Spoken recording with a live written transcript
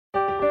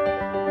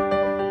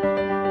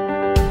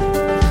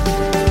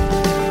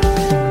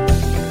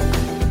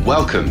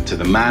Welcome to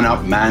the Man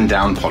Up, Man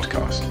Down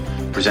podcast,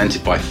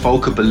 presented by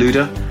Volker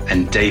Beluda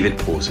and David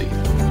Pawsey.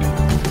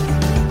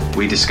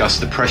 We discuss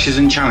the pressures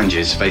and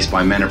challenges faced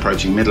by men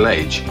approaching middle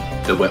age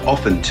that we're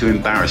often too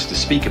embarrassed to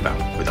speak about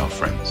with our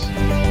friends.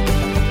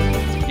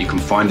 You can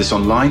find us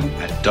online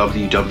at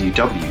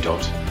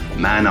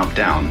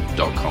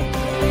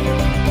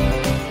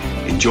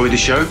www.manupdown.com. Enjoy the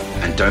show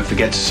and don't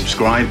forget to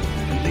subscribe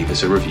and leave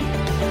us a review.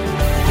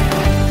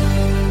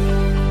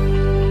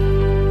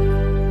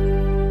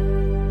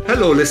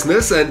 Hello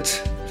listeners,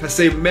 and I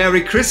say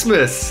Merry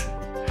Christmas,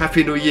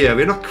 Happy New Year.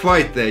 We're not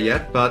quite there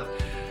yet, but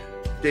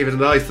David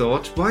and I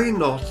thought, why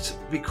not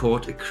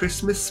record a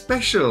Christmas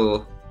special?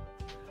 Ho,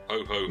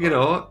 ho, ho. You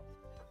know,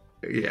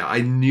 yeah,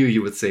 I knew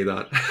you would say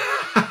that.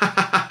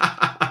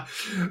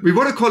 We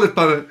want to call it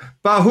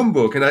Bar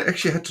Humbug, and I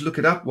actually had to look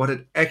it up, what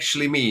it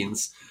actually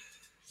means.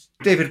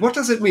 David, what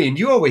does it mean?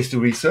 You always do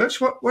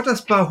research. What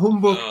does Bar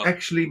Humbug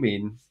actually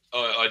mean?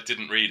 I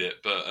didn't read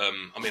it, but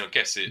I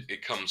guess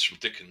it comes from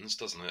Dickens,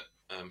 doesn't it?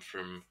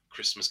 From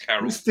Christmas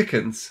Carol. Who's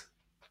Dickens?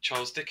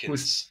 Charles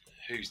Dickens.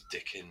 Who's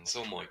Dickens?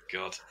 Oh my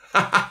God.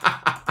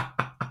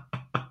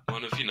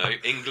 One of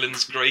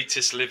England's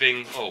greatest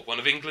living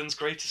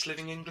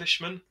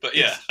Englishmen. But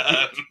yeah.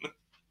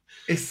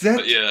 Is that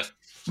but yeah.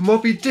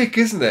 Moby Dick,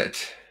 isn't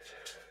it?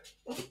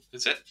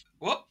 Is it?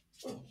 What?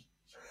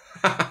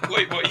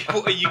 Wait,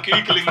 what are you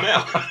Googling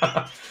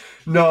now?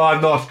 No,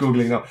 I'm not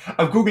Googling now.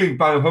 I'm Googling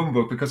Bar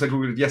Humbug because I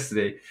Googled it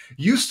yesterday.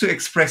 Used to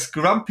express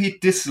grumpy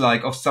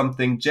dislike of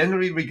something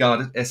generally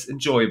regarded as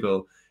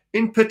enjoyable,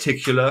 in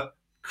particular,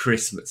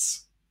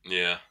 Christmas.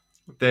 Yeah.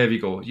 There we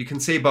go. You can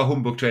say Bar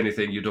Humbug to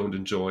anything you don't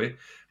enjoy,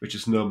 which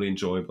is normally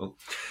enjoyable.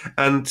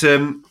 And,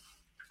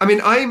 I'm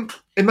in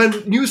my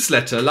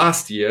newsletter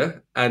last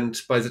year, and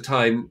by the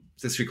time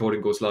this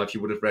recording goes live,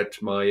 you would have read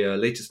my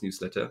latest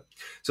newsletter.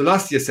 So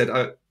last year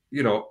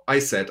I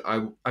said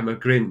I'm a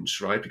Grinch,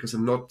 right? Because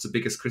I'm not the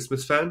biggest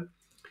Christmas fan.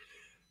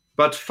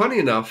 But funny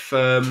enough,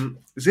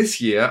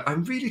 this year,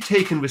 I'm really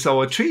taken with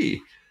our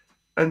tree.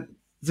 And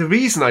the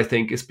reason, I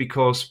think, is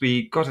because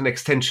we got an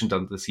extension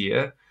done this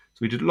year. So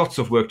we did lots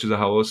of work to the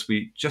house.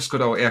 We just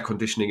got our air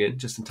conditioning in,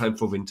 just in time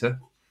for winter.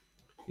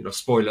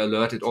 Spoiler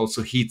alert, it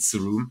also heats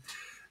the room.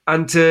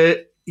 And,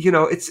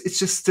 it's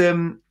just,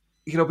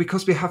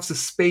 because we have the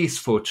space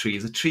for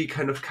trees, a tree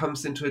kind of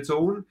comes into its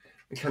own.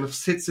 It kind of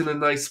sits in a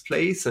nice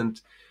place,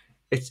 and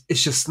it's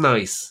just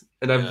nice.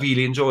 And I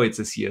really enjoy it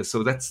this year.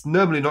 So that's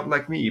normally not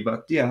like me,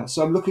 but yeah.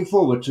 So I'm looking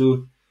forward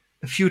to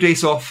a few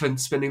days off and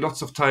spending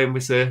lots of time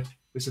with the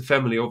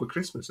family over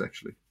Christmas,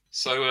 actually.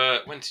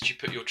 So when did you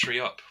put your tree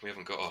up? We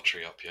haven't got our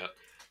tree up yet.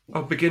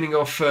 Beginning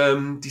of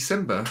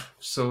December.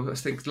 So I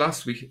think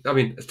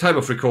time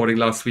of recording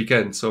last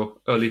weekend. So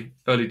early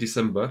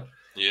December.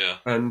 Yeah.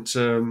 And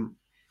I'm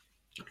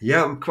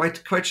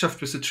quite chuffed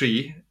with the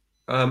tree.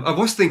 I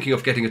was thinking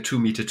of getting a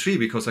 2-meter tree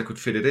because I could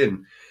fit it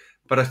in,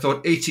 but I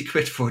thought 80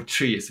 quid for a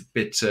tree is a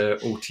bit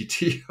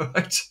OTT,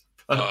 right?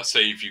 So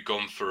you've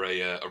gone for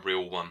a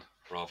real one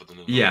rather than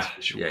an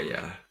artificial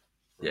one.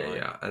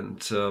 Yeah.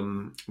 And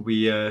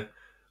we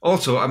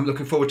also, I'm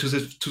looking forward to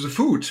the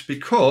food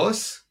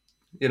because,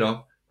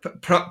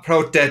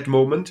 proud dad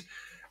moment.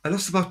 I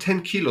lost about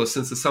 10 kilos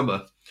since the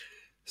summer,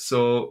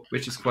 so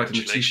which is quite an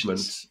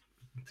achievement.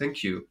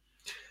 Thank you.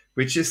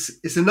 Which is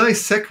a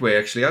nice segue,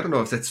 actually. I don't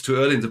know if that's too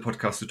early in the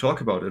podcast to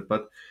talk about it,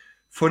 but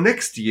for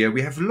next year,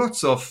 we have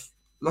lots of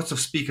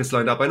speakers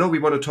lined up. I know we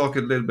want to talk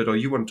a little bit, or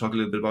you want to talk a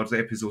little bit about the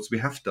episodes we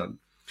have done.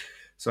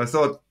 So I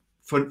thought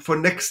for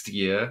next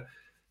year,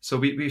 so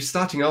we're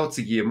starting out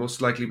the year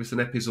most likely with an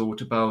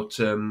episode about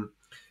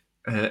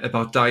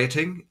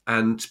dieting,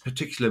 and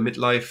particular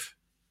midlife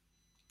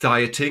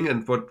dieting,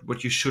 and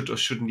what you should or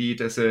shouldn't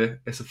eat as a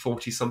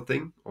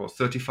 40-something or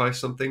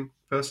 35-something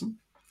person.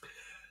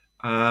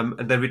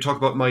 And then we talk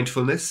about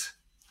mindfulness,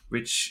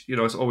 which,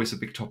 is always a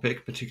big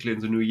topic, particularly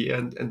in the new year.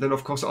 And then,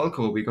 of course,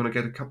 alcohol. We're going to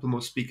get a couple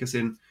more speakers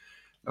in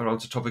around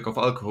the topic of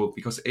alcohol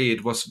because, A,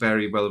 it was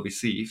very well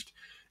received,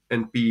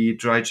 and B,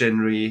 dry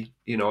January,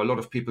 a lot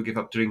of people give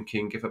up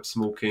drinking, give up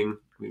smoking.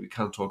 We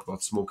can't talk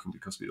about smoking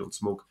because we don't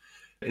smoke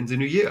in the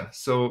new year.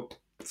 So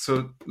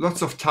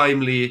lots of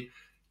timely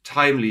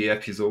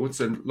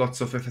episodes and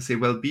lots of, if I say,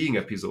 well-being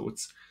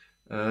episodes.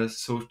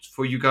 So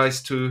for you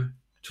guys to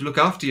look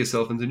after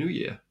yourself in the new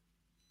year.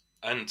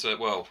 And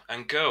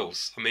and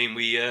girls.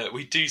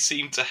 We do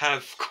seem to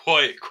have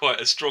quite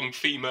a strong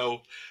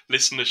female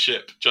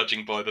listenership,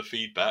 judging by the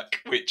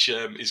feedback, which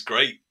is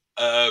great.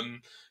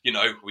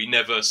 We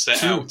never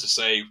set out to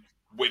say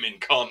women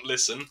can't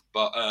listen,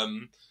 but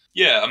I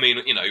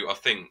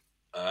think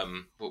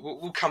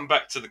we'll come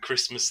back to the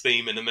Christmas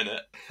theme in a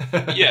minute.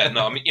 But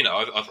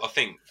I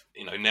think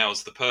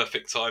now's the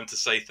perfect time to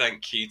say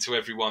thank you to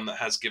everyone that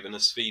has given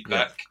us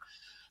feedback. Yeah.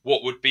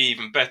 What would be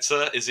even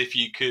better is if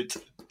you could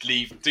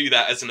do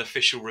that as an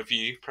official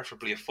review,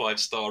 preferably a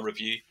 5-star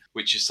review,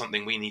 which is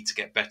something we need to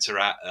get better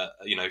at,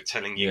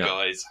 telling you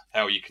guys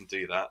how you can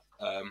do that.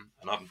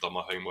 And I haven't done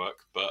my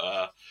homework,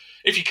 but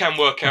if you can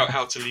work out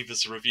how to leave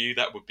us a review,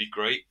 that would be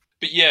great.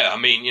 But yeah, I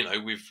mean,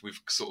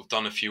 we've sort of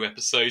done a few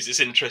episodes. It's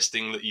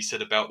interesting that you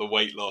said about the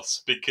weight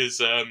loss because,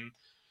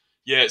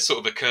 yeah, it sort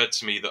of occurred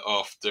to me that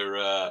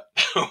after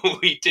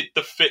we did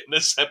the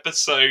fitness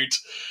episode,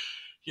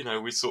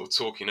 we're sort of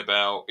talking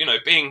about,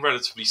 being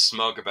relatively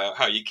smug about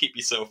how you keep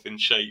yourself in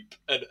shape.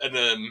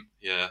 And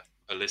yeah,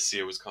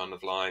 Alicia was kind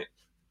of like,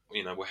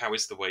 well, how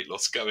is the weight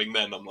loss going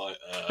then? I'm like,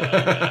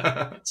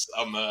 yeah,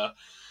 I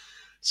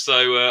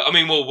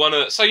mean,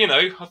 well, so,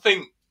 I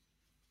think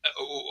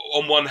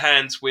on one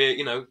hand,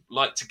 we're,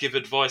 like to give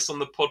advice on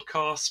the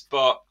podcast,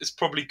 but it's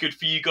probably good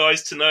for you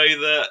guys to know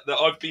that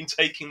I've been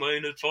taking my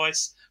own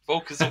advice.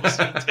 Volker's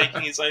obviously been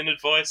taking his own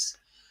advice.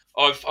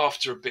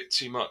 After a bit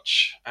too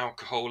much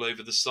alcohol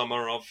over the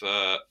summer, I've,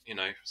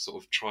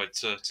 sort of tried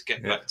to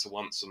get back to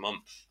once a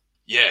month.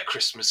 Yeah,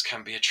 Christmas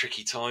can be a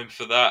tricky time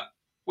for that,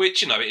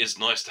 which, it is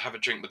nice to have a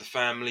drink with the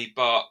family,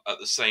 but at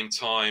the same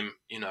time,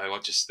 I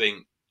just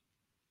think,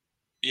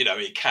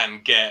 it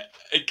can get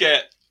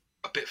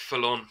a bit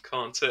full on,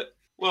 can't it?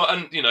 Well,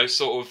 and,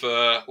 sort of,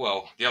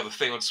 the other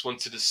thing I just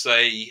wanted to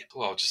say,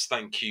 just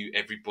thank you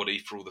everybody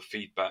for all the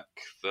feedback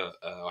that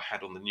I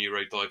had on the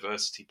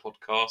Neurodiversity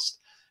podcast.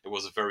 It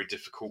was a very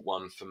difficult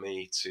one for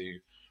me to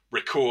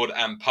record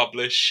and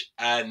publish.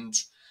 And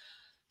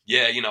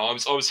yeah,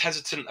 I was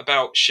hesitant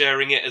about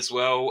sharing it as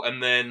well.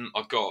 And then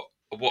I got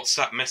a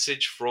WhatsApp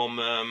message from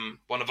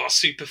one of our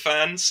super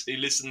fans who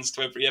listens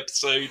to every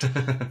episode.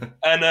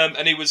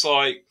 And he was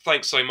like,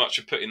 thanks so much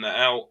for putting that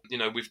out.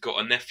 We've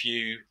got a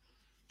nephew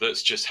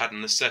that's just had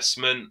an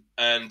assessment.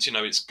 And,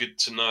 it's good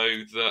to know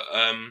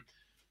that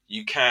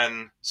you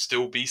can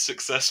still be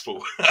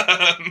successful.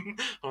 I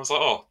was like,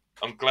 oh,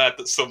 I'm glad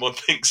that someone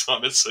thinks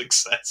I'm a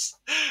success.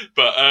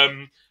 But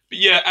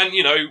yeah, and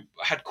I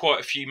had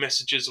quite a few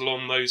messages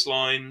along those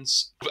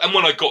lines. And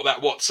when I got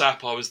that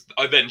WhatsApp,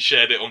 I then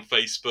shared it on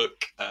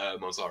Facebook. I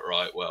was like,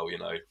 right, well,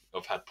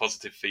 I've had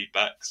positive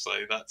feedback, so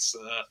that's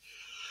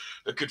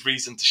a good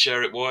reason to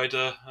share it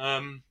wider.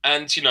 And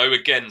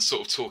again,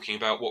 sort of talking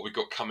about what we've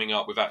got coming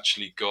up, we've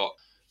actually got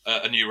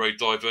a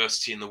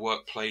neurodiversity in the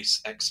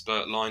workplace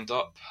expert lined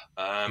up.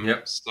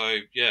 Yep. So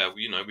yeah,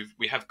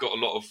 we have got a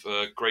lot of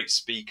great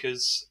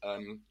speakers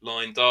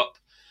lined up,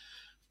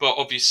 but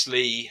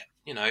obviously,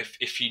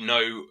 if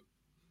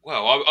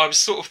I was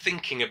sort of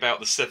thinking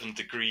about the 7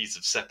 degrees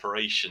of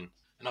separation,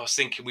 and I was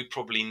thinking we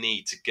probably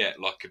need to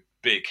get like a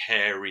big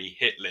hairy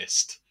hit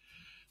list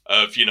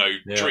of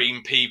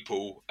dream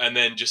people, and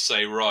then just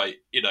say, right,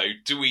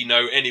 do we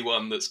know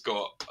anyone that's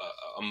got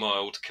a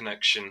mild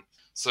connection?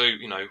 So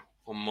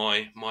on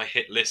my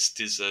hit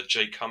list is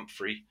Jake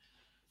Humphrey,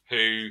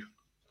 who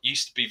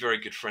used to be very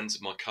good friends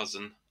with my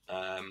cousin.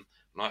 And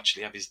I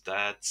actually have his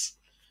dad's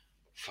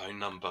phone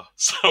number,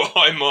 so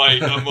I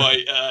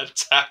might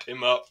tap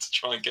him up to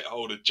try and get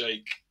hold of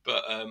Jake.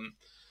 But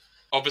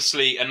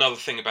obviously, another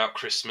thing about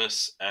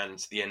Christmas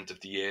and the end of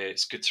the year,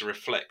 it's good to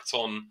reflect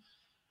on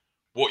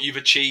what you've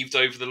achieved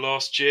over the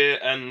last year.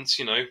 And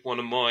one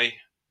of my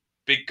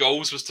big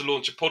goals was to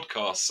launch a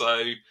podcast.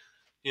 So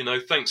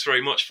thanks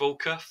very much,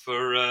 Volker,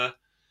 for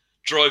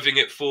driving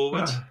it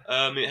forward.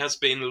 It has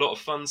been a lot of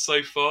fun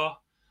so far.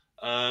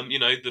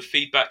 The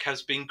feedback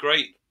has been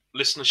great.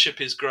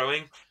 Listenership is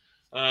growing.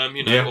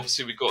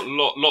 Obviously we've got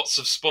lots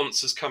of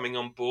sponsors coming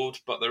on board,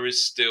 but there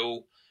is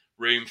still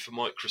room for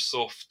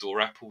Microsoft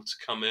or Apple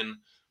to come in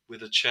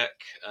with a check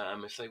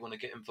if they want to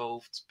get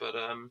involved. But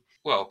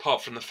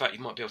apart from the fact you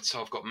might be able to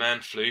tell I've got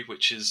man flu,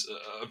 which is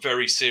a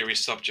very serious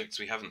subject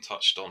we haven't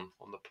touched on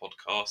the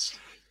podcast.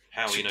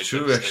 How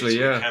true, actually,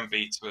 yeah, it can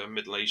be to a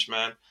middle-aged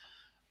man.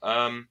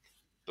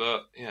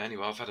 But yeah,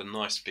 anyway, I've had a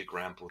nice big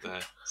ramble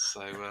there.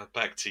 So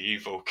back to you,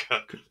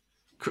 Volker.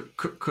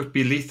 Could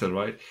be lethal,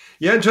 right?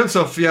 Yeah, in terms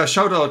of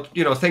shout out,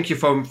 thank you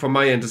from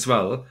my end as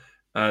well.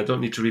 I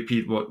don't need to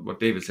repeat what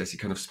David says. He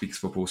kind of speaks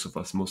for both of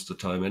us most of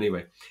the time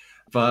anyway.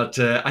 But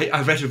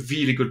I read a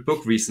really good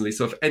book recently.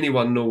 So if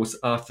anyone knows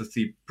Arthur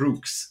C.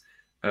 Brooks,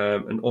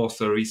 an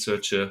author,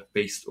 researcher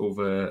based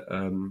over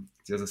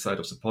the other side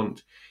of the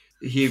pond,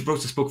 he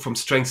wrote this book From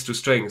Strengths to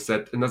Strengths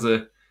that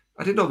another,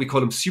 I don't know, we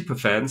call them super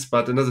fans,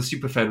 but another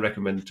super fan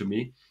recommended to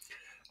me.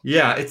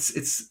 Yeah,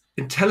 it's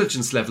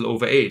intelligence level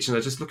over age. And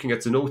I'm just looking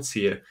at the notes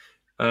here.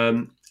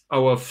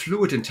 Our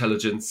fluid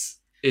intelligence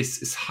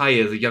is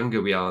higher the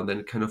younger we are, and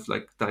then it kind of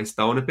like dies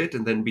down a bit,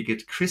 and then we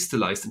get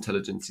crystallized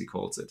intelligence, he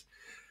calls it.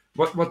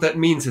 What that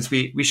means is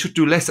we should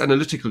do less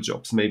analytical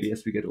jobs maybe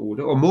as we get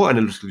older, or more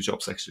analytical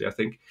jobs actually, I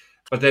think.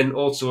 But then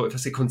also, if I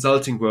say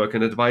consulting work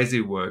and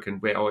advisory work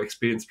and where our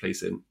experience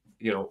plays in,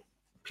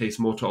 plays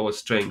more to our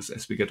strengths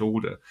as we get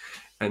older.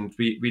 And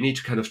we need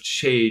to kind of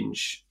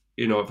change,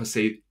 if I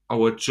say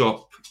our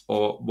job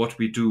or what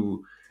we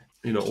do,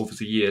 over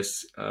the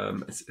years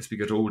as we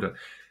get older.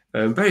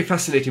 Very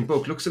fascinating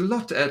book. Looks a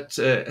lot at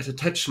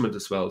attachment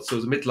as well.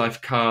 So the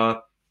midlife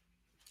car,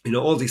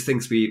 all these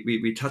things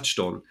we touched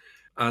on.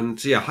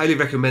 And yeah, highly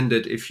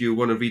recommended if you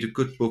want to read a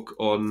good book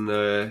on,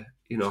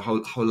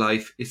 how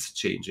life is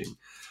changing.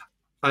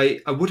 I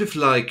would have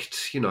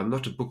liked, I'm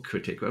not a book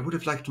critic, I would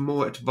have liked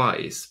more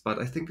advice, but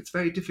I think it's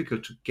very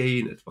difficult to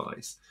gain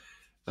advice.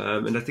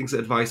 And I think the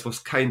advice was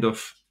kind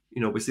of,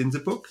 within the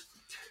book.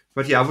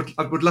 But yeah,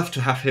 I would love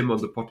to have him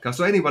on the podcast,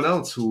 or anyone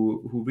else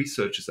who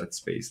researches that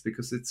space,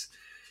 because it's,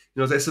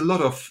 there's a lot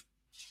of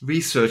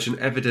research and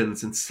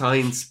evidence and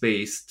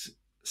science-based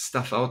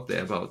stuff out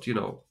there about,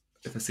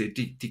 if I say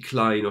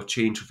decline or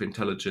change of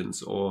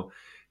intelligence, or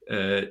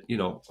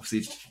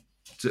obviously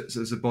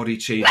the body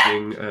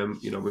changing.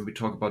 When we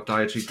talk about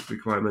dietary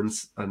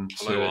requirements. And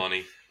hello,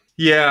 Arnie.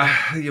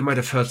 Yeah, you might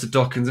have heard the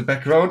dog in the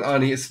background.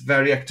 Arnie is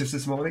very active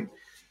this morning.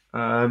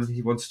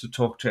 He wants to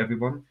talk to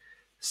everyone.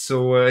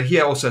 So he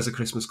also has a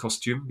Christmas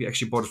costume. We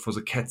actually bought it for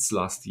the cats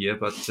last year,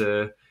 but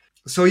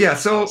so yeah.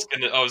 So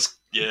I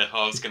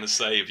was gonna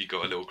say, have you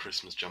got a little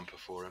Christmas jumper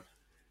for him?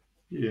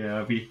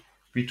 Yeah, we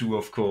do,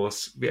 of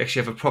course. We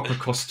actually have a proper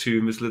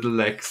costume with little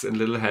legs and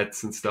little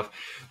heads and stuff.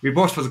 We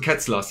bought for the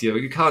cats last year.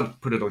 You can't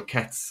put it on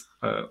cats,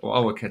 or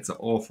our cats are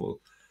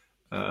awful.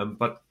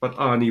 But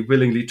Arnie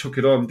willingly took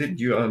it on, didn't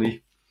you, Arnie?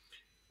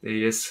 There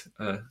he is.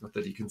 Not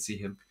that you can see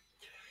him.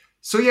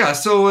 So yeah.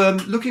 So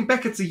looking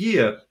back at the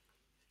year,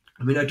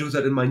 I mean, I do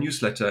that in my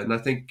newsletter, and I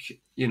think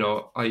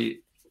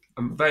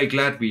I'm very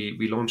glad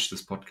we launched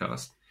this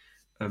podcast.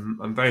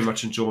 I'm very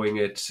much enjoying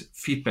it.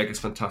 Feedback is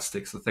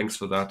fantastic, so thanks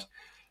for that.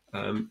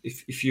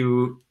 If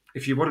you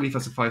want to leave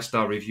us a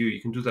 5-star review,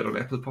 you can do that on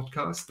Apple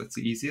Podcasts. That's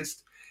the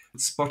easiest.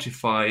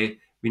 Spotify,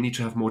 we need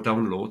to have more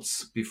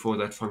downloads before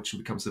that function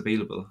becomes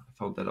available. I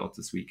found that out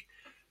this week.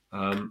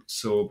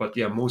 But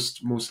yeah,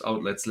 most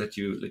outlets let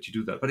you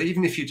do that. But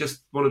even if you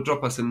just want to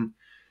drop us in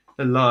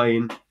a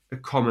line, a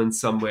comment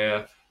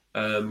somewhere,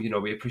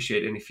 we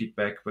appreciate any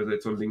feedback, whether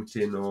it's on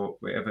LinkedIn or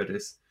wherever it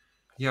is.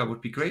 Yeah, it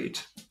would be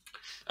great.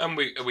 And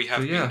we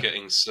have been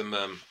getting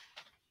some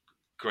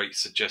great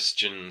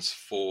suggestions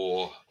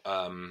for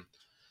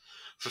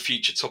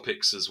future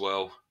topics as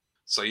well.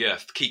 So yeah,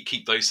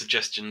 keep those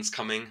suggestions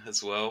coming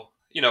as well.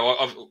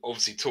 I've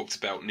obviously talked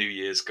about New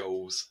Year's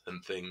goals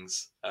and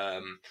things.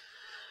 I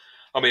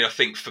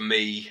think for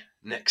me,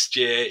 next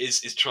year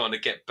is trying to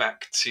get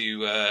back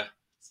to a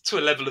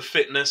level of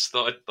fitness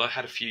that I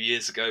had a few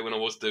years ago when I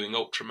was doing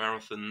ultra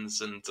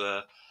marathons and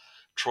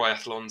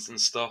triathlons and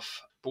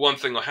stuff. But one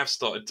thing I have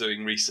started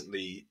doing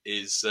recently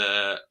is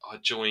I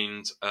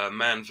joined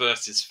Man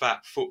versus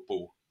Fat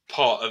Football.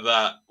 Part of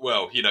that,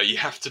 you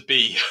have to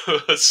be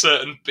a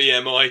certain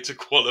BMI to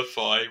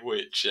qualify,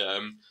 which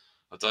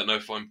I don't know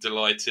if I'm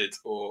delighted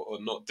or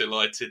not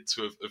delighted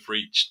to have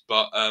reached.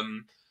 But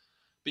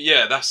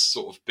yeah, that's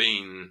sort of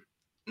been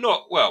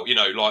not,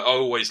 I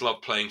always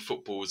loved playing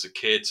football as a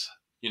kid,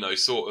 in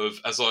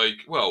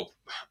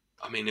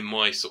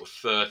my sort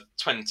of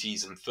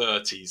 20s and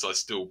 30s, I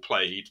still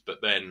played,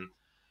 but then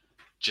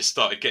just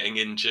started getting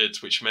injured,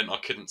 which meant I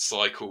couldn't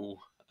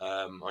cycle.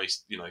 I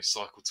used,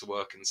 cycle to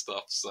work and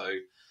stuff, so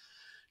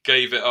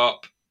gave it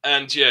up.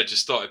 And yeah,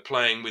 just started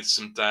playing with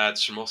some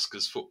dads from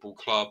Oscar's football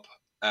club,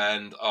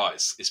 and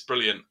it's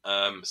brilliant.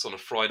 It's on a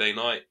Friday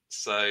night,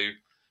 so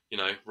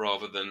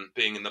rather than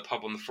being in the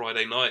pub on the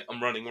Friday night,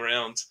 I'm running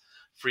around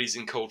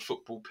freezing cold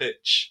football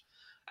pitch.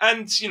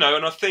 And,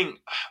 and I think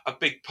a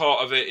big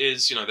part of it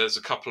is, there's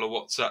a couple of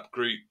WhatsApp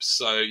groups,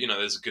 so,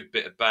 there's a good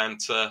bit of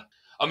banter.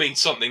 I mean,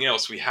 something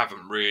else we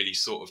haven't really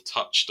sort of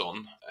touched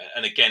on,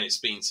 and again, it's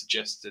been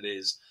suggested,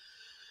 is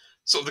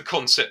sort of the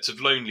concept of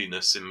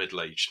loneliness in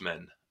middle-aged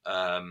men.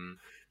 And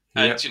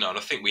I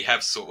think we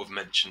have sort of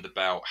mentioned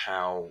about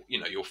how,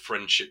 your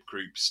friendship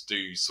groups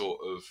do sort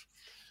of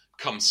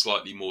become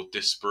slightly more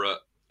disparate,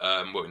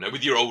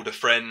 with your older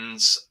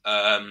friends.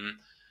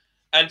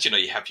 And,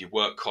 you have your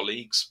work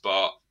colleagues,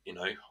 but,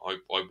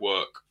 I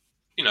work,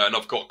 and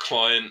I've got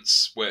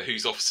clients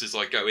whose offices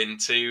I go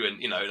into,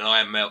 and, and I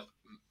am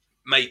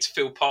made to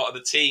feel part of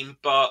the team.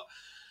 But,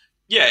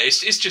 yeah,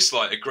 it's just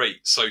like a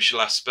great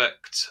social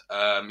aspect.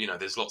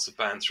 There's lots of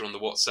banter on the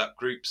WhatsApp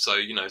group, so,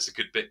 it's a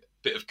good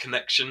bit of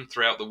connection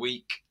throughout the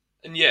week.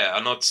 And, yeah,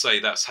 and I'd say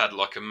that's had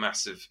like a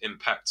massive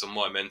impact on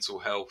my mental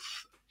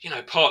health.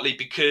 Partly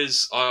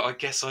because I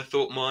guess I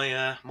thought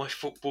my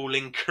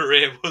footballing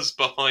career was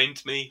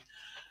behind me.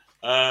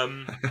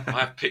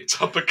 I've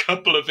picked up a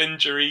couple of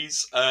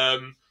injuries.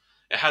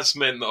 It has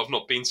meant that I've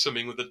not been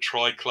swimming with the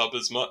tri club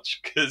as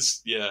much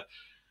because,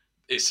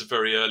 it's a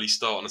very early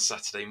start on a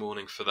Saturday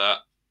morning for that.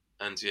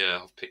 And,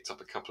 I've picked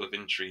up a couple of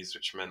injuries,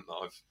 which meant that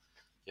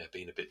I've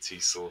been a bit too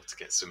sore to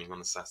get swimming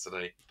on a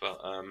Saturday.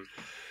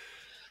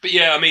 But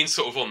yeah,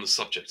 sort of on the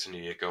subject of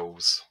New Year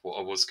goals, what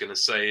I was going to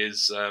say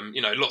is,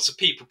 lots of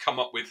people come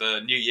up with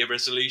New Year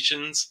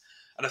resolutions.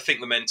 And I think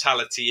the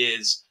mentality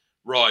is,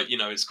 right,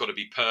 it's got to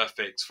be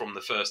perfect from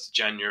the 1st of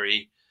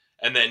January.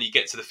 And then you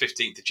get to the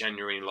 15th of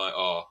January and you're like,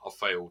 I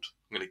failed.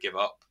 I'm going to give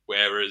up.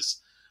 Whereas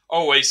I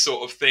always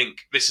sort of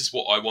think this is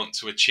what I want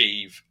to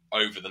achieve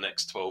over the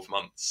next 12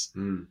 months.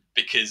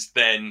 Because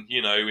then,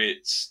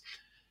 it's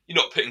you're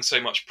not putting so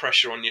much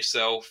pressure on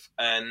yourself.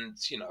 And,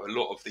 a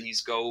lot of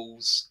these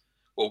goals,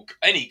 well,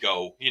 any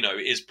goal,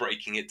 is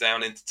breaking it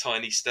down into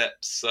tiny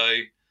steps. So,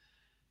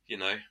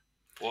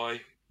 why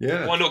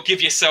not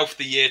give yourself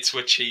the year to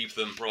achieve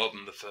them rather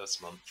than the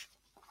first month?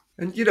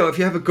 And if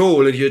you have a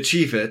goal and you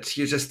achieve it,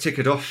 you just tick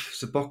it off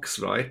the box,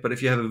 right? But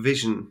if you have a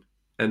vision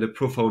and a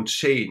profound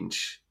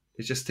change,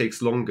 it just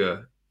takes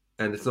longer,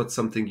 and it's not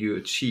something you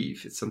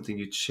achieve, it's something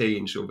you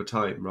change over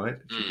time, right?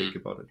 If you think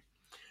about it.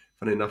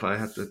 Funny enough, I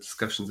had the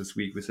discussion this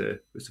week with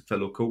a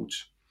fellow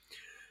coach.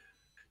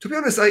 To be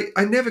honest,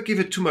 I never give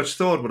it too much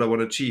thought what I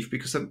want to achieve,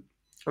 because I'm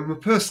a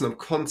person, I'm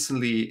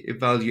constantly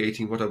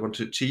evaluating what I want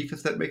to achieve,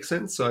 if that makes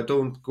sense. So I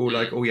don't go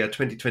like, oh yeah,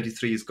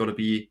 2023 is going to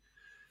be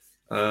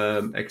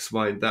X,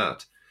 Y, and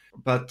that.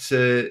 But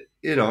I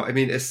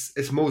mean,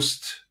 as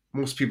most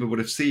people would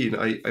have seen,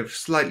 I've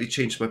slightly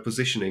changed my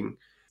positioning.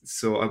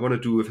 So I want to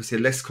do, if I say,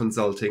 less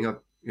consulting. I'm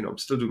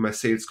still doing my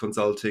sales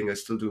consulting. I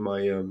still do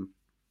my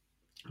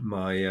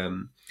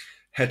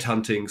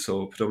headhunting,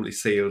 so predominantly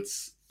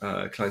sales,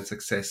 client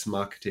success,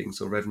 marketing,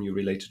 so revenue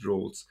related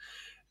roles.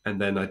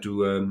 And then I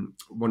do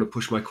want to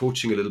push my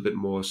coaching a little bit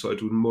more. So I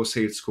do more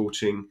sales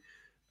coaching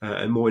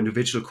and more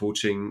individual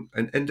coaching,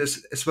 and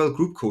as well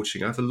group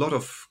coaching. I have a lot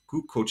of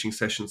group coaching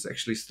sessions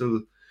actually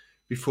still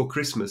before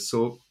Christmas.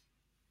 So,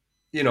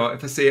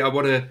 if I say I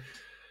want to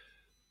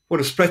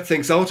spread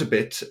things out a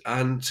bit,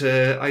 and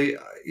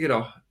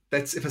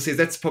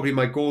that's probably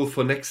my goal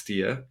for next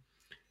year.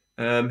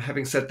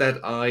 Having said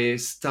that, I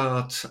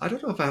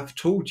don't know if I have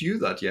told you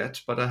that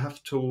yet, but I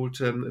have told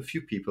a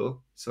few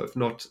people. So if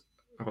not,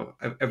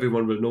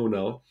 everyone will know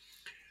now.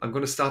 I'm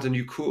going to start a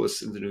new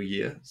course in the new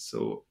year.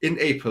 So in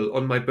April,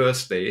 on my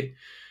birthday,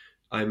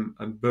 I'm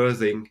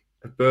birthing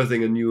a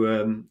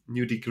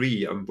new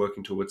degree I'm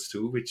working towards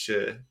too, which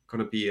going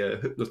to be a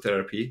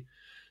hypnotherapy.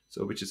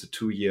 So which is a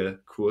 2-year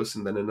course,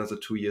 and then another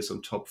 2 years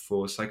on top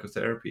for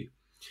psychotherapy.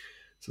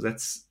 So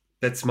that's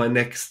my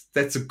next,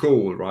 that's a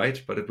goal,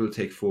 right? But it will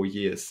take 4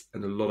 years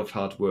and a lot of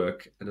hard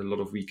work and a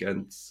lot of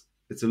weekends.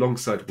 It's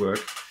alongside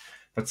work,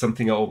 but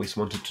something I always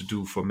wanted to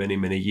do for many,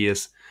 many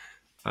years.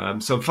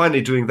 So I'm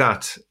finally doing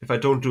that. If I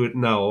don't do it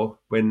now,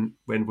 when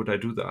would I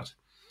do that?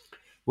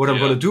 What I'm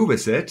going to do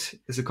with it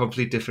is a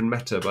complete different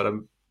matter, but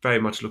I'm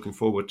very much looking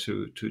forward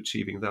to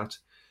achieving that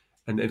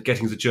and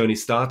getting the journey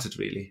started,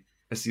 really.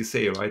 As you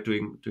say, right?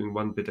 Doing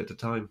one bit at a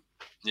time.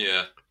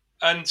 Yeah.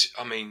 And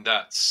I mean,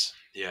 that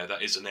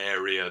is an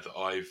area that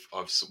I've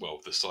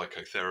the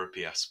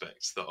psychotherapy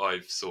aspects that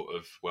I've sort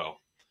of,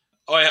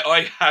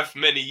 I have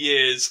many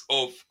years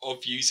of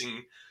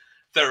using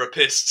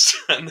therapists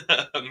and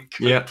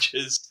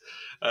coaches,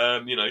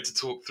 to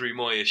talk through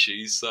my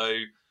issues.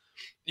 So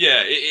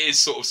yeah, it is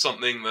sort of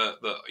something that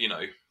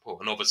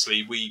and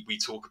obviously we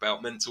talk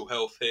about mental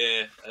health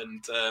here,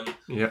 and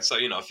so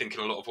I think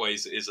in a lot of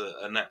ways it is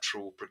a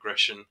natural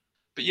progression.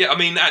 But yeah, I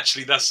mean,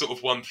 actually, that's sort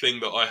of one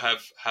thing that I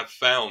have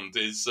found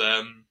is,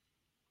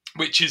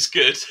 which is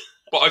good.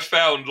 But I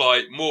found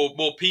like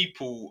more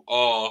people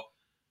are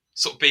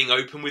sort of being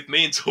open with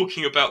me and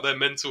talking about their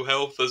mental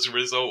health as a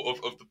result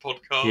of the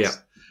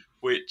podcast,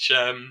 which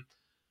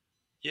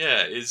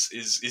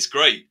is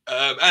great,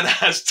 and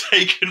has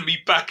taken me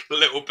back a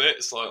little bit.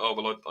 It's like, oh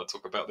well, I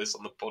talk about this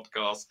on the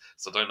podcast,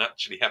 so I don't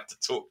actually have to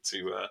talk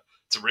to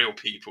real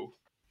people.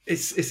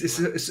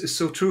 It's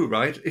so true,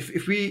 right?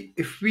 If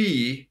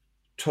we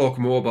talk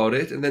more about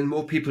it, and then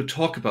more people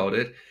talk about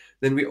it,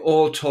 then we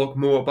all talk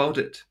more about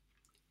it.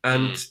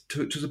 And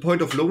to the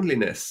point of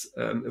loneliness,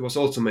 it was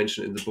also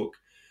mentioned in the book.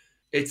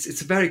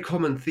 It's a very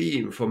common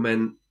theme for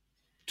men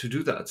to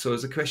do that. So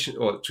it's a question,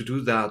 or to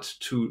do that,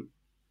 to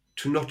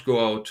not go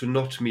out, to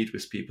not meet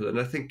with people. And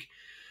I think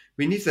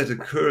we need that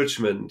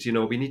encouragement.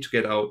 We need to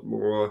get out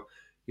more.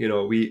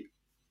 And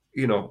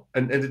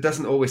it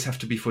doesn't always have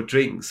to be for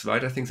drinks,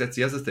 right? I think that's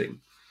the other thing.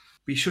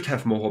 We should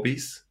have more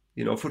hobbies.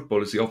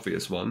 Football is the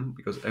obvious one,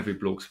 because every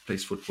bloke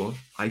plays football.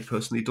 I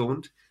personally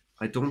don't.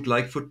 I don't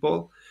like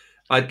football.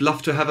 I'd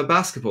love to have a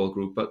basketball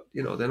group, but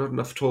there are not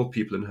enough tall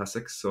people in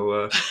Sussex,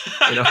 so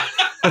I don't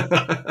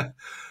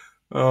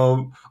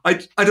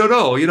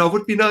know. It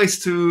would be nice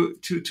to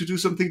do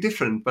something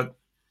different, but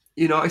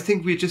I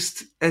think we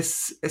just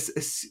as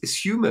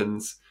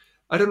humans.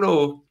 I don't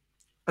know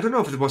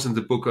if it was in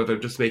the book or if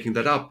I'm just making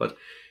that up, but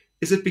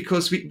is it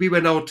because we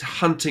went out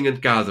hunting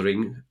and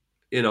gathering,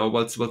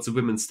 whilst the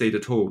women stayed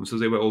at home, so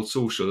they were all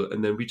social,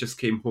 and then we just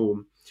came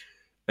home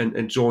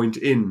and joined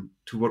in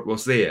to what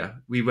was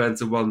there. We weren't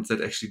the ones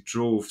that actually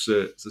drove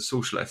the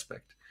social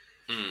aspect.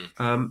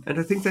 And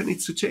I think that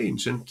needs to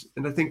change. And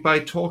I think by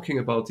talking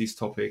about these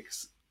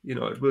topics,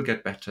 it will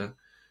get better.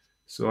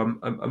 So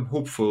I'm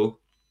hopeful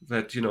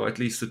that, at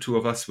least the two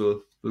of us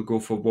will go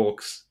for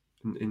walks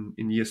in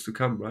years to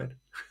come, right?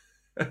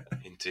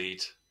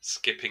 Indeed.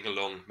 Skipping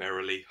along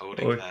merrily,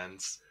 holding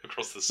hands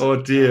across the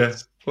Oh dear,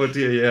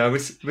 yeah,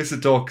 with the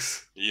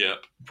dogs.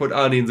 Yep. Put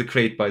Arnie in the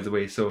crate, by the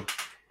way, so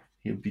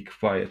he'll be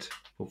quiet,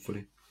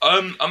 hopefully.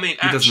 I mean,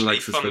 actually,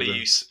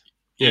 funnily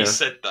you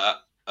said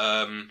that.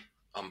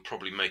 I'm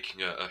probably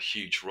making a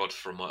huge rod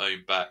from my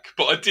own back,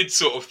 but I did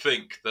sort of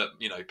think that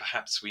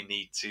perhaps we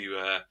need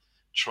to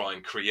try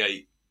and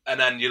create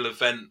an annual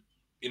event,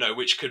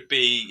 which could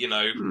be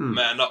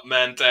man up,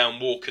 man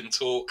down, walk and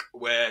talk,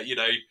 where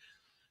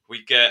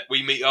we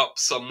meet up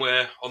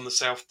somewhere on the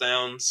South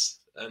Downs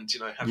and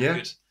have a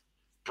good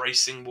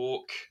bracing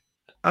walk.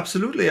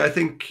 Absolutely. I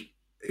think,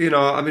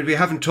 I mean, we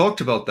haven't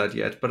talked about that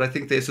yet, but I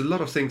think there's a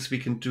lot of things we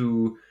can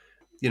do,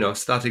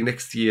 starting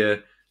next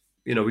year.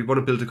 We want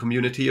to build a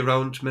community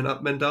around Men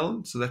Up, Men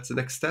Down. So that's the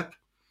next step.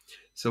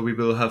 So we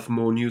will have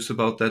more news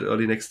about that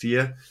early next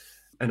year.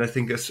 And I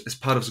think as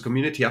part of the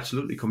community,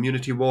 absolutely,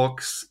 community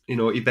walks,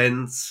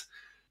 events.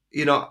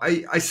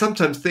 I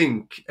sometimes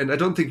think, and I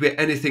don't think we're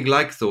anything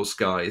like those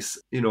guys,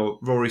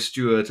 Rory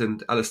Stewart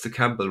and Alistair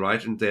Campbell,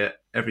 right? And their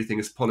Everything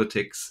is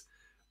Politics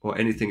or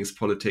Anything is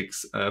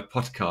Politics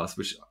podcast,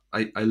 which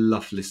I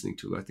love listening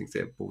to. I think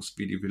they're both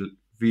really, really,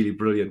 really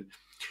brilliant.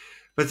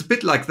 But it's a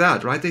bit like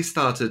that, right? They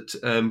started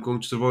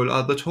going to the Royal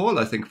Albert Hall,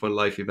 I think, for a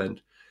live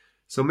event.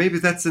 So maybe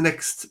that's the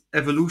next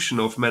evolution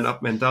of Men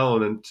Up, Men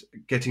Down and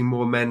getting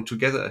more men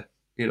together.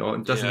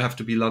 It doesn't have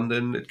to be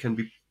London. It can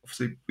be,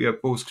 obviously, we are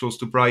both close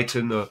to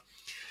Brighton or,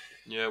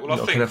 I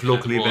think can have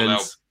local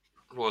events.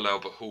 Royal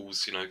Albert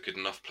Hall's, good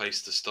enough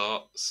place to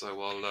start.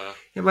 So I'll.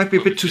 It might be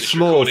a bit too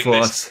small for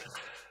us.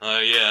 Oh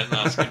yeah,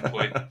 that's a good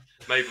point.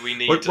 Maybe we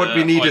need. What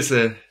we need is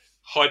a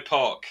Hyde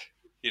Park.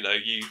 You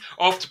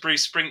after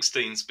Bruce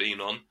Springsteen's been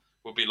on,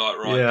 we'll be like,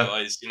 right,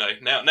 guys.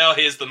 Now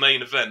here's the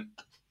main event.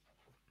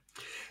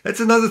 That's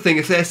another thing.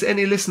 If there's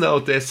any listener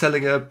out there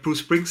selling a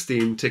Bruce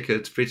Springsteen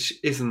ticket which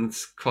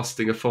isn't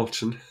costing a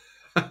fortune,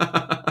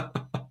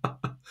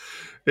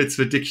 it's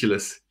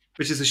ridiculous.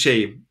 Which is a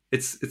shame.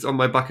 It's on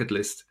my bucket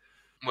list.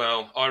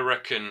 Well, I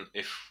reckon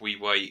if we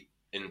wait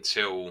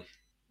until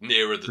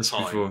nearer the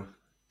time,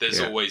 there's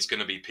always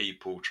going to be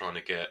people trying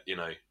to get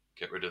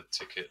rid of the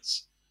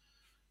tickets.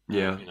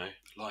 Yeah.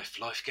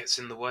 Life gets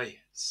in the way.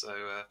 So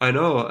I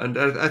know, and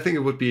I think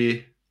it would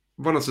be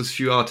one of those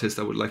few artists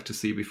I would like to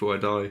see before I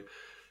die.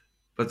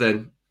 But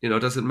then,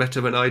 does it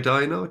matter when I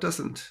die? No, it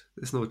doesn't.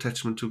 There's no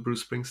attachment to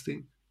Bruce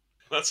Springsteen.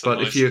 That's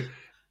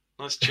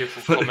nice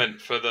cheerful comment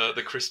for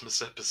the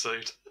Christmas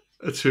episode.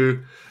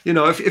 True.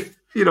 If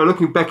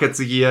looking back at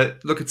the year,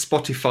 look at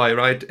Spotify,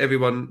 right?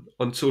 Everyone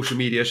on social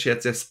media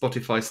shared their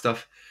Spotify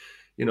stuff.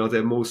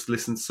 Their most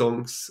listened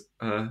songs.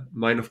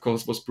 Mine, of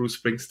course, was Bruce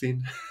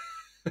Springsteen.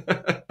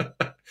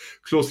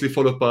 Closely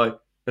followed by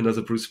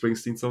another Bruce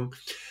Springsteen song.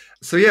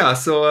 So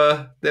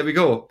there we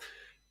go.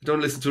 I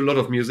don't listen to a lot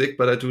of music,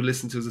 but I do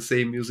listen to the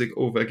same music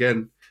over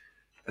again.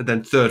 And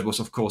then third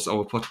was, of course,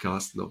 our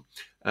podcast. No.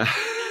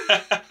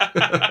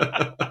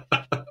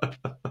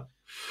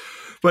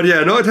 But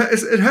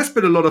it has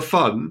been a lot of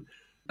fun,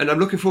 and I'm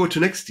looking forward to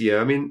next year.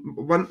 I mean,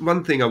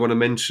 one thing I want to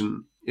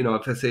mention,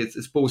 if I say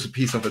it's both a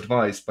piece of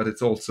advice, but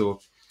it's also,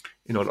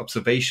 an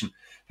observation.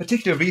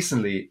 Particularly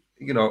recently,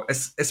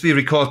 as we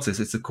record this,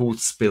 it's a cold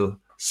spell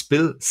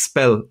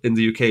in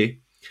the UK.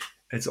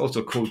 It's also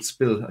a cold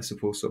spill, I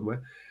suppose,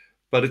 somewhere.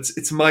 But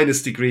it's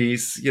minus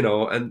degrees,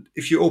 and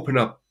if you open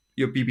up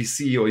your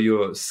BBC or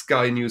your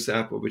Sky News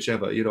app or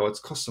whichever, it's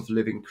cost of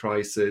living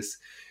crisis.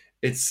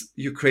 It's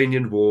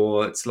Ukrainian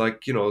war. It's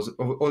like,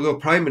 although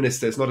Prime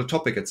Minister is not a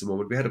topic at the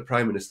moment. We had a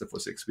Prime Minister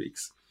for 6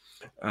 weeks.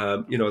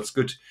 It's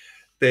good.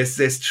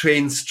 There's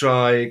train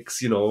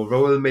strikes,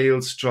 Royal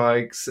Mail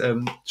strikes.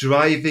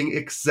 Driving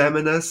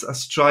examiners are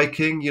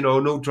striking.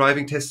 No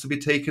driving tests to be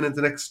taken in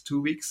the next 2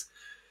 weeks.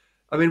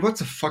 I mean, what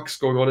the fuck's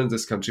going on in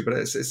this country? But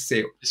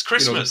it's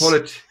Christmas.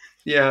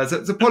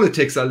 The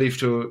politics I leave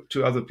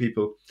to other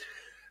people.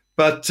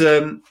 But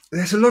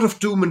there's a lot of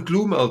doom and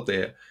gloom out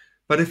there.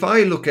 But if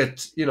I look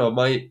at,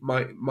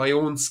 my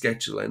own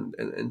schedule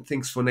and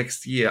things for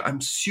next year, I'm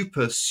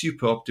super,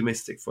 super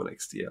optimistic for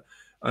next year.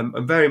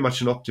 I'm very much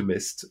an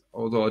optimist,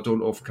 although I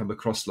don't often come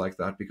across like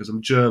that because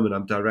I'm German,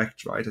 I'm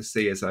direct, right? I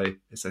say as I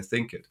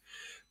think it.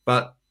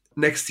 But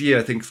next year,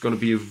 I think it's going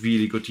to be a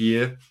really good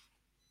year.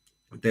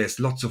 There's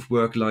lots of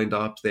work lined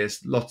up.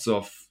 There's lots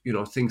of,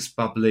 things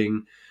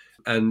bubbling.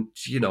 And,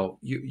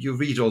 you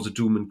read all the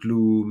doom and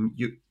gloom,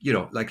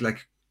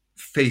 like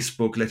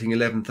Facebook letting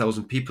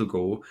 11,000 people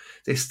go.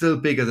 They're still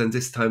bigger than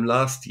this time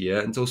last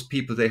year. And those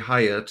people they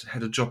hired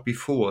had a job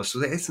before. So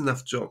there is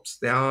enough jobs.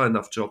 There are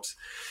enough jobs.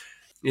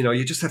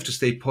 You just have to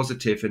stay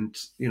positive. And,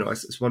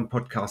 as one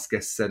podcast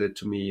guest said it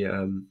to me,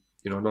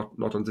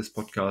 not on this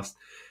podcast,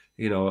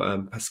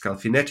 Pascal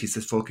Finetti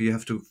says, Volker, you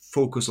have to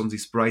focus on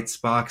these bright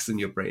sparks in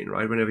your brain,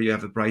 right? Whenever you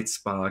have a bright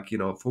spark,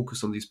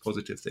 focus on these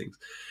positive things.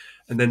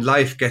 And then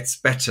life gets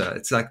better.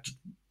 It's like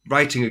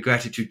writing a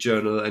gratitude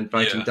journal and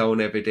writing down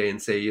every day and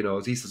say,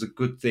 these are the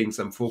good things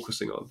I'm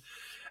focusing on.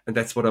 And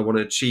that's what I want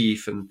to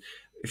achieve. And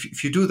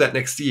if you do that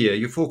next year,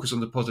 you focus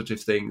on the positive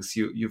things,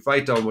 you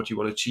write down what you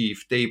want to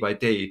achieve day by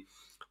day,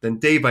 then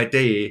day by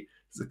day,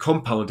 the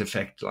compound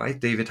effect, right?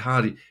 David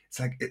Hardy, it's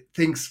like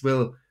things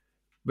will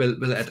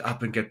add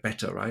up and get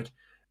better, right?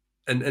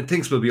 And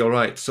things will be all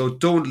right. So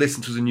don't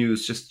listen to the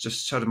news.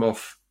 Just shut them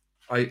off.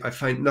 I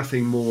find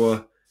nothing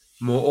more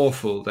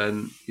awful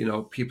than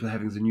people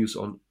having the news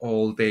on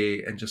all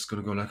day and just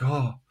going to go like,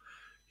 Oh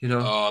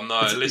no,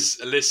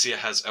 Alicia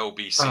has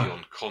LBC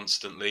on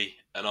constantly,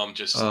 and I'm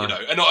just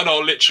and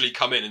I'll literally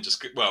come in and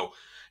just blah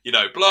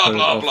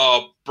blah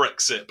blah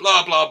Brexit,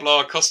 blah blah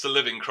blah cost of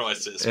living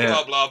crisis,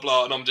 blah blah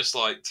blah, and I'm just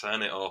like,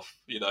 turn it off,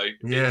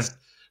 Yeah.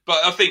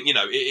 But I think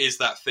it is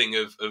that thing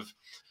of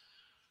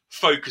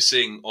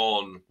focusing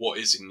on what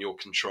is in your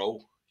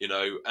control, you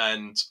know,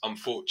 and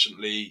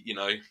unfortunately, you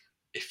know,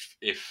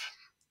 if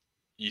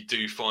you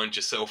do find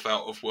yourself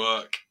out of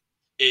work,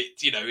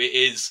 it, you know, it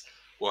is,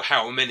 well,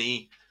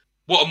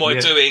 what am I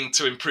doing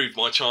to improve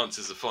my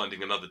chances of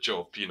finding another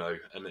job, you know,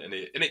 and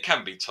it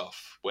can be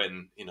tough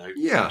when, you know,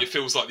 it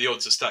feels like the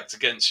odds are stacked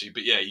against you,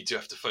 but yeah, you do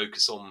have to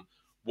focus on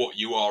what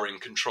you are in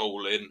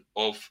control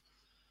of.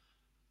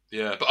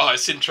 Yeah, but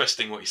it's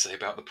interesting what you say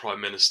about the Prime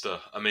Minister.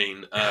 I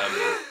mean,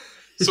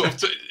 sort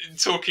of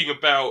talking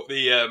about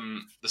the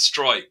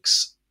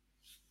strikes,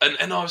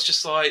 and I was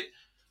just like,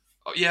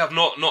 yeah, I've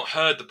not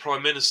heard the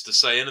Prime Minister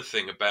say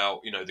anything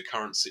about, you know, the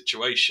current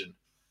situation,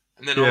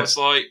 and then I was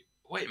like,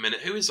 wait a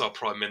minute, who is our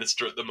Prime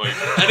Minister at the moment?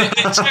 And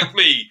it took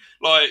me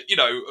like, you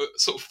know,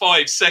 sort of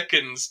 5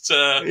 seconds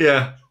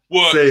to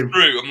work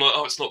through. I'm like,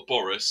 it's not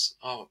Boris.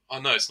 Oh, I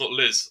know it's not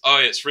Liz. Oh,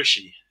 yeah, it's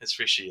Rishi. It's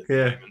Rishi at the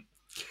moment.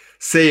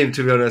 Same,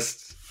 to be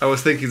honest. I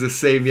was thinking the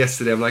same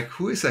yesterday. I'm like,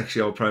 who is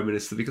actually our Prime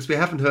Minister? Because we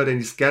haven't heard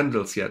any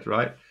scandals yet,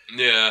 right?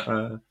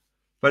 Yeah.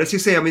 But as you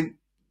say, I mean,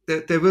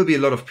 there will be a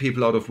lot of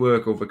people out of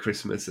work over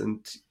Christmas.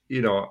 And,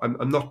 you know,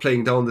 I'm not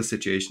playing down the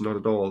situation, not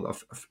at all.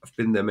 I've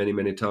been there many,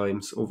 many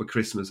times over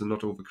Christmas and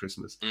not over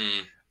Christmas.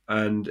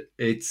 And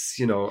it's,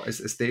 you know,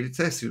 as David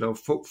says, you know,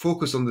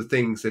 focus on the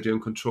things that you're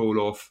in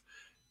control of.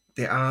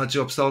 There are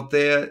jobs out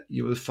there.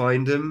 You will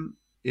find them.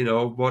 You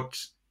know,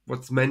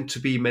 what's meant to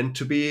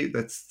be.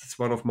 That's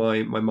one of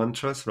my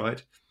mantras,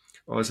 right?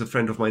 Or as a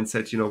friend of mine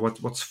said, you know,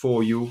 what's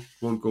for you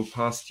won't go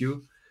past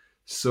you.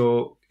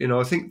 So, you know,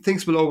 I think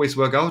things will always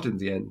work out in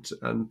the end.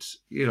 And,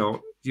 you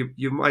know,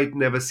 you might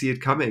never see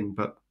it coming,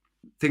 but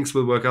things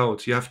will work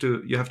out. You have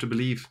to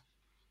believe.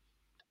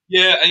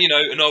 Yeah, and you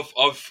know, and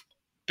I've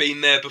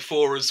been there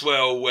before as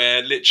well,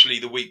 where literally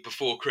the week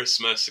before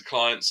Christmas, the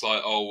client's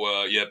like,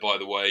 yeah, by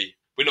the way,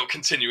 we're not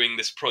continuing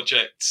this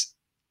project.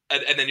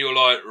 And then you're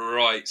like,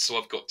 right, so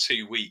I've got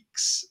 2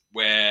 weeks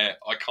where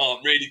I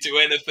can't really do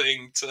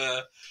anything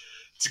to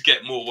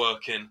get more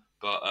work in.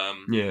 But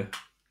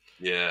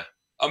yeah.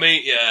 I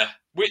mean, yeah.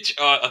 Which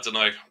I don't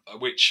know.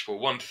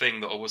 One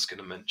thing that I was going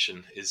to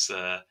mention is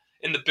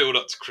in the build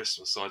up to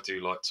Christmas, I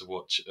do like to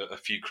watch a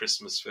few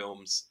Christmas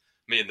films.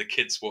 Me and the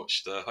kids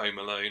watched Home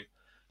Alone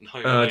and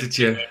Home Alone did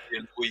you?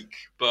 in a week.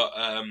 But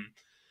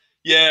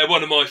yeah,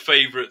 one of my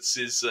favourites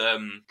is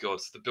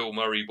the Bill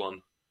Murray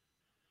one.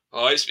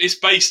 It's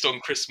based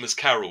on Christmas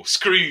Carol.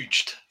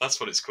 Scrooged. That's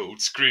what it's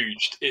called.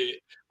 Scrooged. I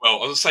was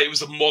going to say it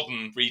was a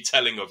modern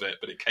retelling of it,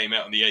 but it came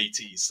out in the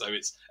 80s. So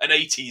it's an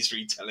 80s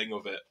retelling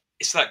of it.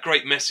 It's that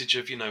great message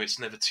of, you know, it's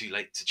never too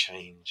late to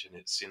change. And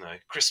it's, you know,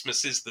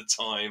 Christmas is the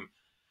time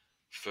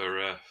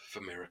for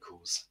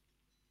miracles.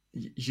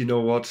 You know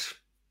what?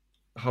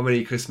 How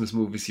many Christmas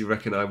movies you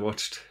reckon I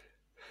watched?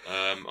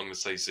 I'm going to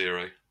say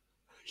 0.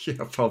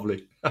 Yeah,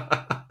 probably.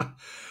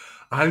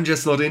 I'm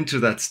just not into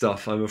that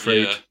stuff, I'm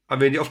afraid. Yeah. I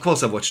mean, of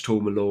course I watched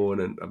Home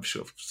Alone, and I'm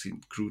sure I've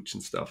seen Scrooge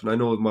and stuff. And I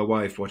know my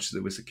wife watches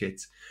it with the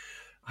kids.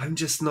 I'm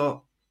just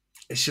not,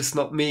 it's just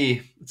not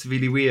me. It's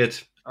really weird.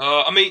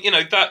 I mean, you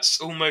know, that's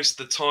almost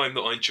the time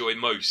that I enjoy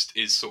most,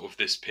 is sort of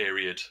this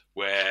period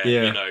where,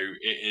 you know,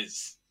 it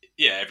is,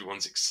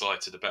 everyone's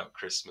excited about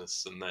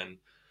Christmas. And then,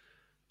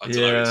 I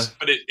don't know,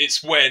 but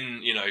it's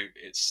when, you know,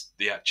 it's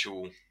the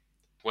actual...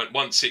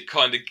 Once it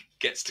kind of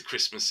gets to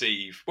Christmas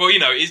Eve, well, you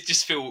know, it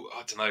just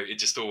it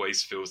just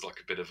always feels like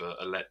a bit of a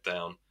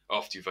letdown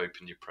after you've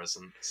opened your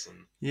presents. And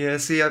yeah,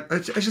 see, I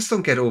just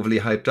don't get overly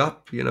hyped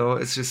up, you know.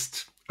 It's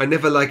just, I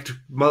never liked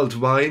mulled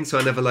wine, so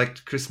I never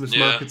liked Christmas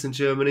markets in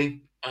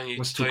Germany. It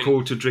was too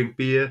cold to drink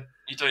beer.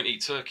 You don't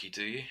eat turkey,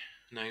 do you?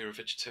 No, you're a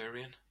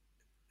vegetarian?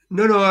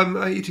 No, I'm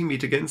eating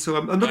meat again, so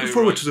I'm looking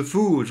forward to the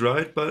food,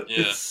 right? But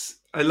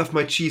I love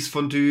my cheese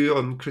fondue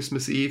on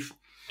Christmas Eve.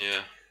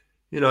 Yeah.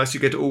 You know, as you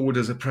get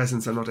older, the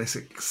presents are not as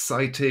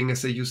exciting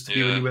as they used to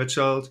be when you were a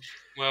child.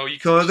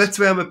 Well, that's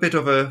where I'm a bit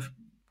of a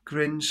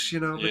Grinch, you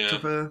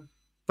know,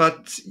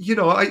 but, you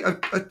know, I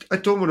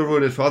don't want to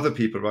ruin it for other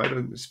people, right?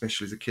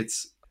 Especially the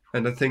kids.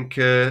 And I think,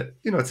 you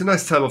know, it's a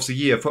nice time of the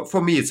year.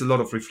 For me, it's a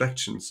lot of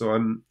reflection.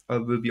 So I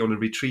will be on a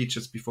retreat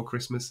just before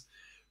Christmas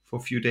for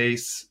a few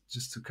days,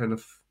 just to kind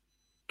of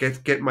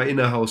get my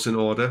inner house in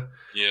order.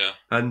 Yeah.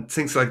 And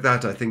things like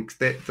that. I think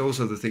that those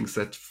are the things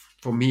that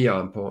for me are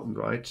important,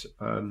 right?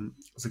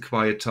 It's a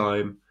quiet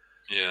time.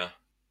 Yeah.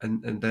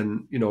 And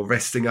then, you know,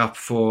 resting up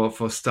for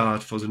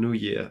start for the new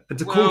year. And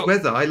the cold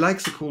weather. I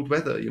like the cold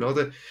weather, you know,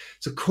 the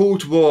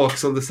cold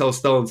walks on the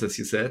South Downs, as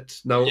you said.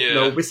 Now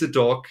with the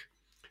dog,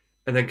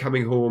 and then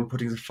coming home,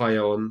 putting the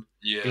fire on,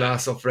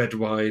 glass of red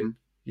wine.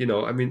 You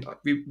know, I mean,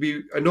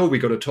 I know we're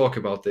going to talk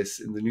about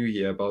this in the new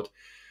year, about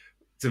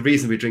the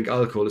reason we drink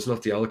alcohol is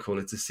not the alcohol,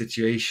 it's the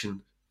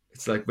situation.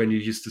 It's like when you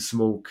used to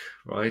smoke,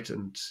 right?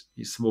 And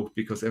you smoked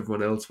because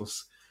everyone else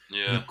was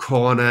in a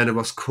corner and it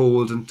was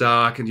cold and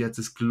dark and you had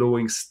this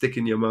glowing stick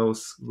in your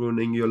mouth,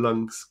 ruining your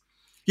lungs.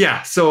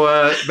 Yeah, so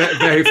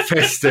very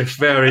festive,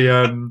 very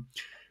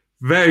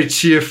very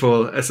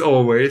cheerful as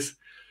always.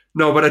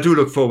 No, but I do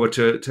look forward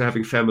to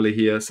having family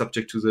here,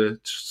 subject to the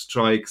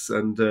strikes.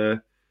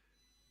 And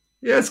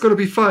Yeah, it's going to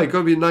be fine.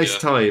 Going to be a nice Yeah.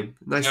 time.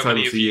 Nice How time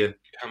many of of the you- year.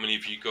 How many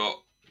have you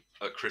got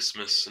at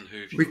Christmas, and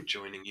who have you We- got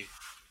joining you?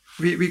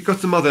 We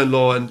got the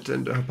mother-in-law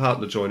and her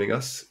partner joining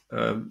us.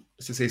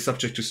 As I say,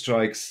 subject to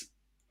strikes,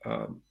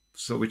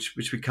 so which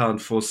we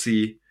can't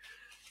foresee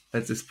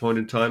at this point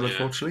in time, Yeah.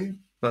 unfortunately.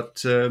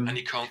 But And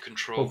you can't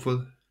control.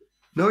 hopeful.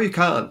 No, you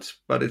can't.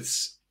 But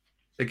it's,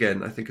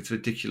 again, I think it's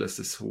ridiculous,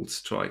 this whole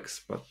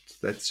strikes. But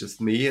that's just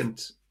me, and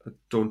I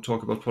don't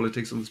talk about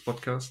politics on this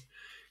podcast,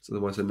 so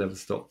otherwise I never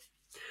stop.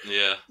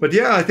 Yeah. But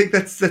yeah, I think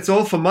that's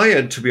all from my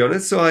end, to be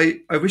honest. So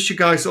I wish you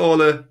guys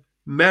all a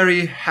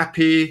merry,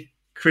 happy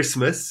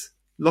Christmas.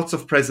 Lots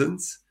of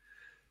presents.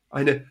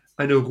 Eine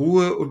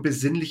Ruhe und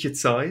besinnliche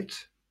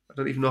Zeit. I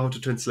don't even know how to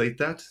translate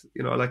that.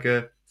 Like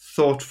a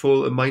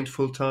thoughtful, a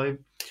mindful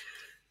time.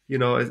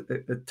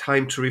 A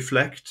time to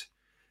reflect.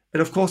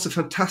 And of course, a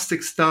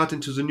fantastic start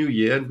into the new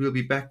year. And we'll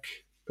be back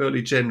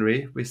early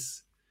January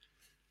with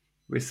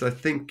I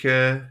think,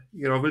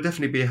 will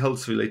definitely be a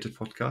health-related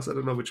podcast. I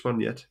don't know which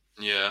one yet.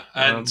 Yeah,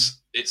 and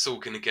it's all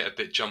going to get a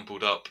bit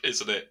jumbled up,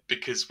 isn't it?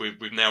 Because we're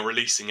now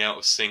releasing Out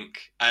of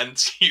Sync,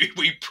 and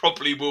we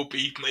probably will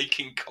be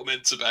making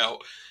comments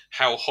about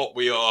how hot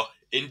we are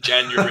in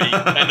January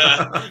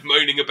and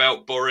moaning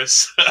about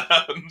Boris.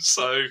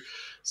 So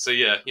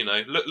yeah,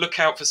 look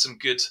out for some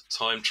good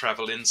time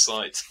travel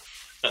insight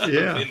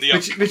in the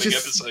upcoming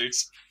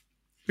episodes.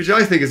 Which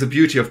I think is the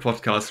beauty of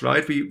podcasts,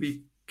 right?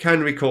 We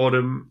can record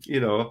them,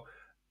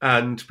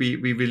 and we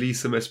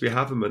release them as we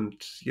have them, and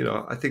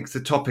I think the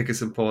topic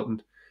is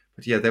important.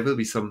 But yeah, there will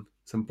be some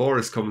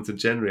Boris comments in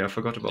January. I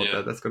forgot about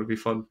that. That's going to be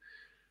fun.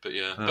 But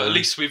yeah, but at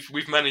least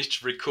we've managed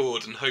to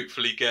record and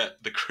hopefully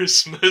get the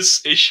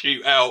Christmas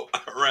issue out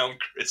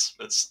around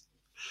Christmas.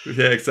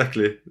 Yeah,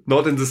 exactly.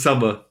 Not in the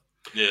summer.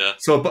 Yeah.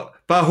 So,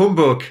 bah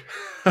humbug.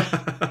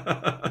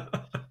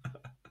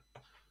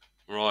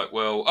 Right,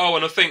 well,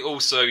 and I think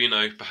also,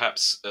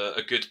 perhaps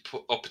a good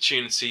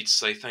opportunity to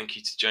say thank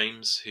you to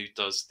James, who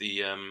does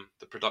the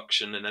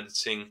production and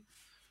editing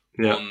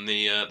on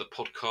the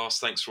podcast.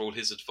 Thanks for all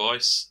his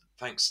advice.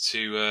 Thanks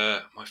to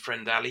my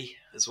friend Ali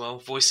as well,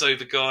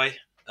 voiceover guy,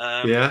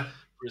 for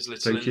his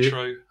little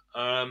intro.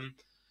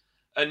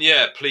 And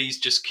yeah, please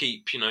just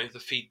keep, the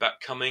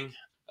feedback coming,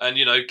 and,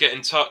 get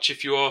in touch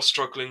if you are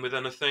struggling with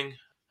anything,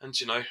 and,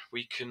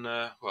 we can,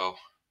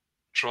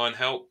 try and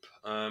help.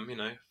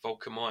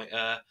 Volker might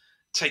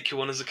take you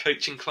on as a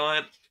coaching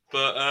client,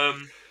 but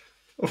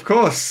of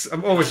course,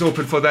 I'm always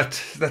open for that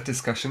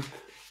discussion.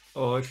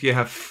 Or if you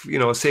have,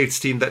 a sales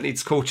team that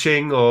needs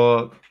coaching,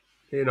 or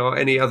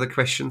any other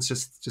questions,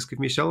 just give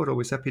me a shout.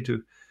 Always happy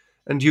to.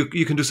 And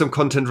you can do some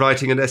content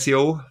writing and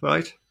SEO,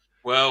 right?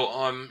 Well,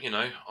 I'm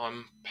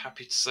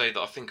happy to say that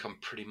I think I'm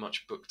pretty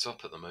much booked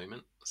up at the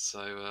moment.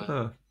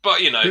 So, but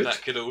good.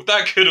 that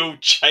could all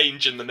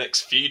change in the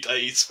next few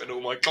days when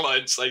all my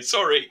clients say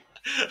sorry.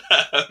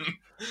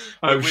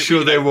 I'm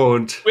sure they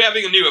won't. We're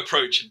having a new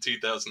approach in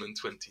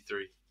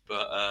 2023,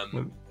 but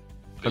I'm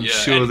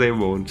sure they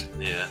won't.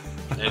 Yeah.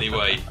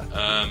 Anyway,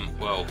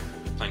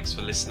 thanks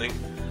for listening.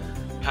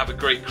 Have a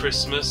great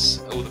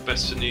Christmas. All the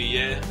best for New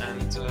Year,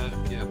 and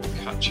we'll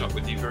catch up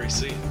with you very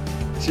soon.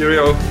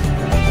 Cheerio.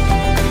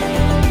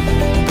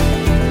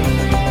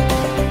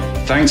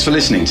 Thanks for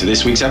listening to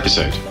this week's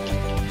episode.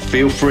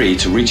 Feel free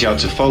to reach out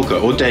to Volker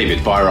or David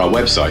via our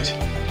website,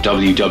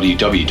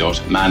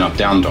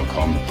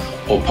 www.manupdown.com,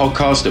 or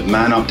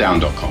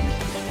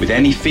podcast@manupdown.com, with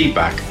any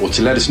feedback or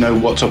to let us know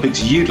what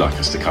topics you'd like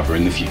us to cover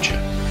in the future.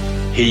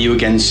 Hear you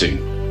again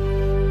soon.